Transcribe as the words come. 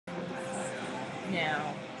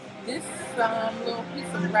Now, this little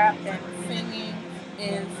piece of rap and singing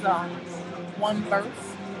is one verse.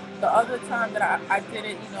 The other time that I did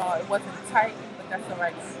it, it wasn't tight, but that's all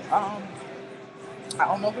right. Um, I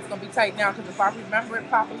don't know if it's gonna be tight now because if I remember it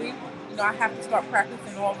properly, I have to start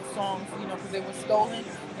practicing all the songs, because they were stolen,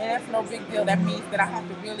 and that's no big deal. That means that I have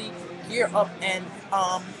to really gear up and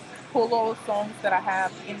pull all the songs that I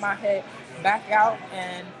have in my head back out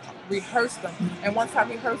and rehearse them. And once I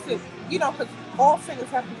rehearse it, because all singers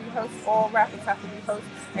have to rehearse, all rappers have to rehearse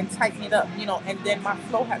and tighten it up, and then my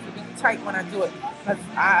flow has to be tight when I do it. Because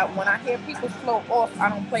when I hear people's flow off, I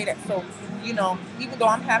don't play that. So, even though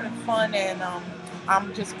I'm having fun and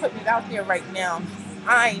I'm just putting it out there right now,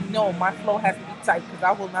 I know my flow has to be tight because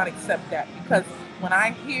I will not accept that. Because when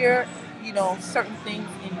I hear, certain things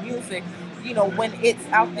in music, when it's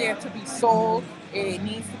out there to be sold, it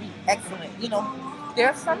needs to be excellent.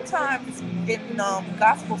 There's sometimes in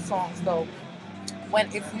gospel songs though when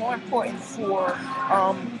it's more important for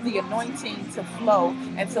the anointing to flow.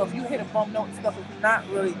 And so if you hit a bum note and stuff, it's not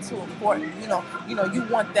really too important. You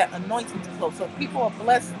want that anointing to flow. So if people are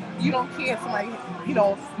blessed, you don't care if somebody,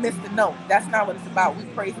 missed the note. That's not what it's about. We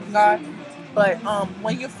praise God. But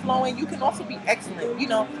when you're flowing, you can also be excellent.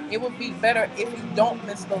 It would be better if you don't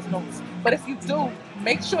miss those notes. But if you do,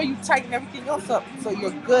 make sure you tighten everything else up so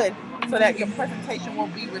you're good, so that your presentation will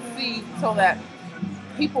be received, so that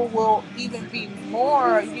people will even be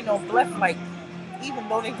more, blessed. Like, even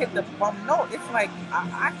though they hit the bum note, it's like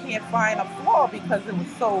I can't find a flaw because it was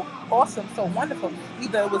so awesome, so wonderful.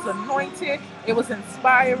 Either it was anointed, it was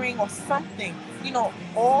inspiring, or something.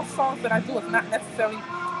 All songs that I do is not necessarily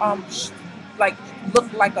like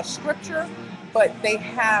look like a scripture, but they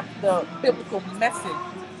have the biblical message.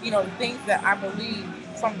 The things that I believe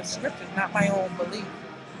from the scriptures, not my own belief.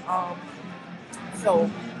 Um,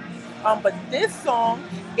 but this song,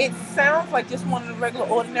 it sounds like just one of the regular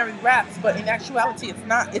ordinary raps, but in actuality, it's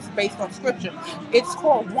not. It's based on scripture. It's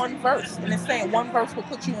called One Verse, and it's saying one verse will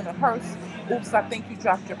put you in a hearse. Oops, I think you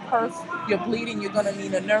dropped your purse. You're bleeding, you're gonna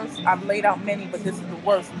need a nurse. I've laid out many, but this is the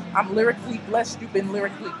worst. I'm lyrically blessed, you've been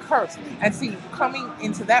lyrically cursed. And see, coming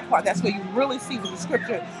into that part, that's where you really see with the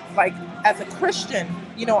scripture, like, as a Christian,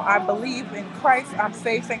 I believe in Christ. I'm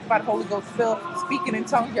saved, sanctified, Holy Ghost filled, speaking in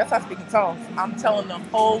tongues. Yes, I speak in tongues. I'm telling the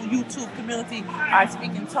whole YouTube community I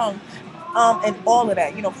speak in tongues. And all of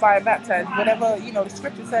that, fire baptized, whatever, the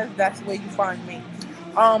scripture says, that's where you find me.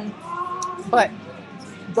 Um, but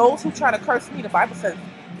those who try to curse me, the Bible says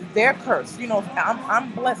they're cursed.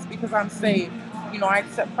 I'm blessed because I'm saved. I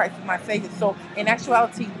accept Christ as my Savior. So in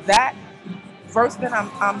actuality, that verse that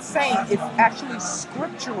I'm saying is actually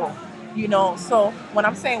scriptural. So when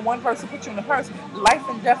I'm saying one verse to put you in the hearse, life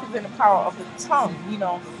and death is in the power of the tongue.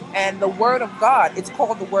 And the word of God, it's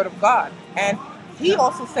called the word of God. And he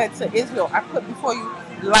also said to Israel, I put before you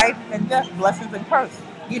life and death, blessings and curse.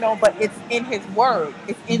 But it's in his word,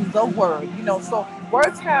 it's in the word. So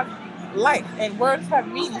words have life and words have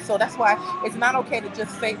meaning. So that's why it's not okay to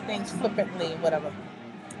just say things flippantly and whatever.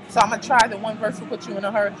 So I'm gonna try the one verse to put you in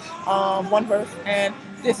a hurt. One verse, and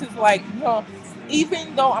this is like,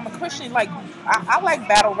 even though I'm a Christian, like, I like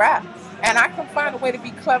battle rap, and I can find a way to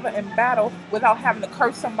be clever in battle without having to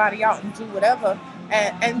curse somebody out and do whatever,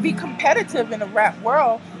 and be competitive in the rap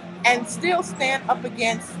world, and still stand up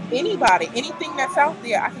against anybody, anything that's out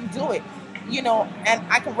there. I can do it, and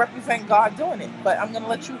I can represent God doing it. But I'm gonna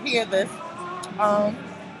let you hear this. Um,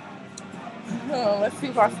 let's see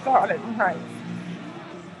if I started right.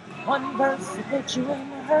 One verse to put you in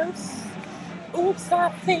the hearse. Oops, I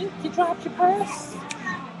think you dropped your purse.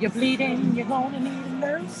 You're bleeding, you're gonna need a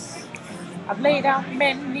nurse. I've laid out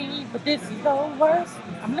many, but this is the worst.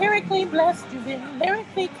 I'm lyrically blessed, you've been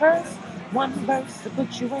lyrically cursed. One verse to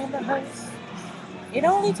put you in the hearse. It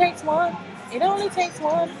only takes one, it only takes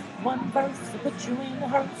one verse to put you in the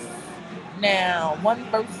hearse. Now, one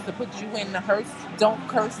verse to put you in the hearse. Don't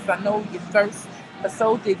curse, I know you thirst. But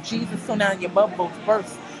so did Jesus, so now your bubbles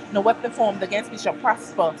burst. No weapon formed against me shall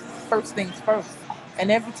prosper. First things first.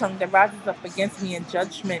 And every tongue that rises up against me in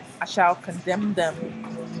judgment, I shall condemn them.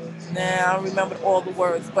 Now, I remembered all the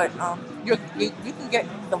words, but you can get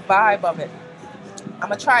the vibe of it. I'm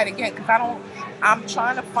gonna try it again because I don't. I'm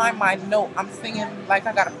trying to find my note. I'm singing like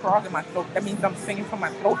I got a frog in my throat. That means I'm singing from my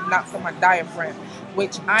throat, not from my diaphragm,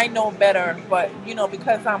 which I know better. But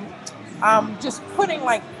because I'm just putting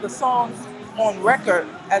like the songs on record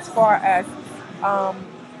as far as um,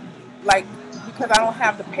 like, because I don't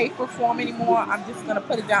have the paper form anymore. I'm just gonna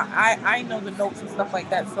put it down. I know the notes and stuff like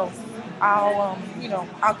that. So I'll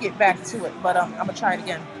get back to it. But I'm gonna try it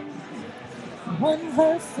again. One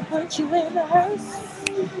verse to put you in the hearse.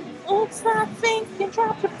 Oops, I think you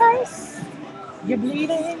dropped your purse. You're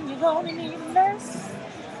bleeding, you're gonna need a nurse.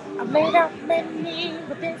 I've laid out many,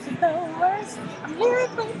 but this is the worst. I'm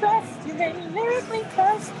lyrically blessed, you're in lyrically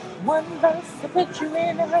cursed. One verse to put you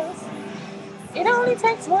in a hearse. It only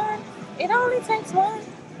takes one, it only takes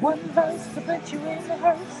one verse to put you in a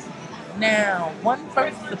hearse. Now, one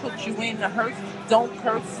verse to put you in a hearse. Don't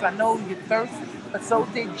curse, I know you thirst, but so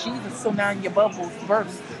did Jesus, so now your bubbles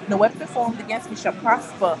burst. No weapon formed against me shall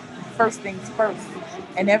prosper. First things first.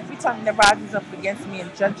 And every tongue that rises up against me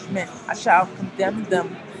in judgment, I shall condemn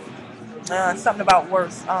them. Something about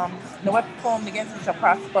worse. No weapon formed against me shall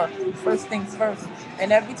prosper. First things first.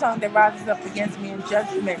 And every tongue that rises up against me in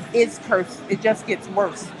judgment is cursed. It just gets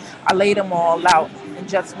worse. I laid them all out in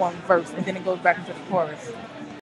just one verse, and then it goes back into the chorus.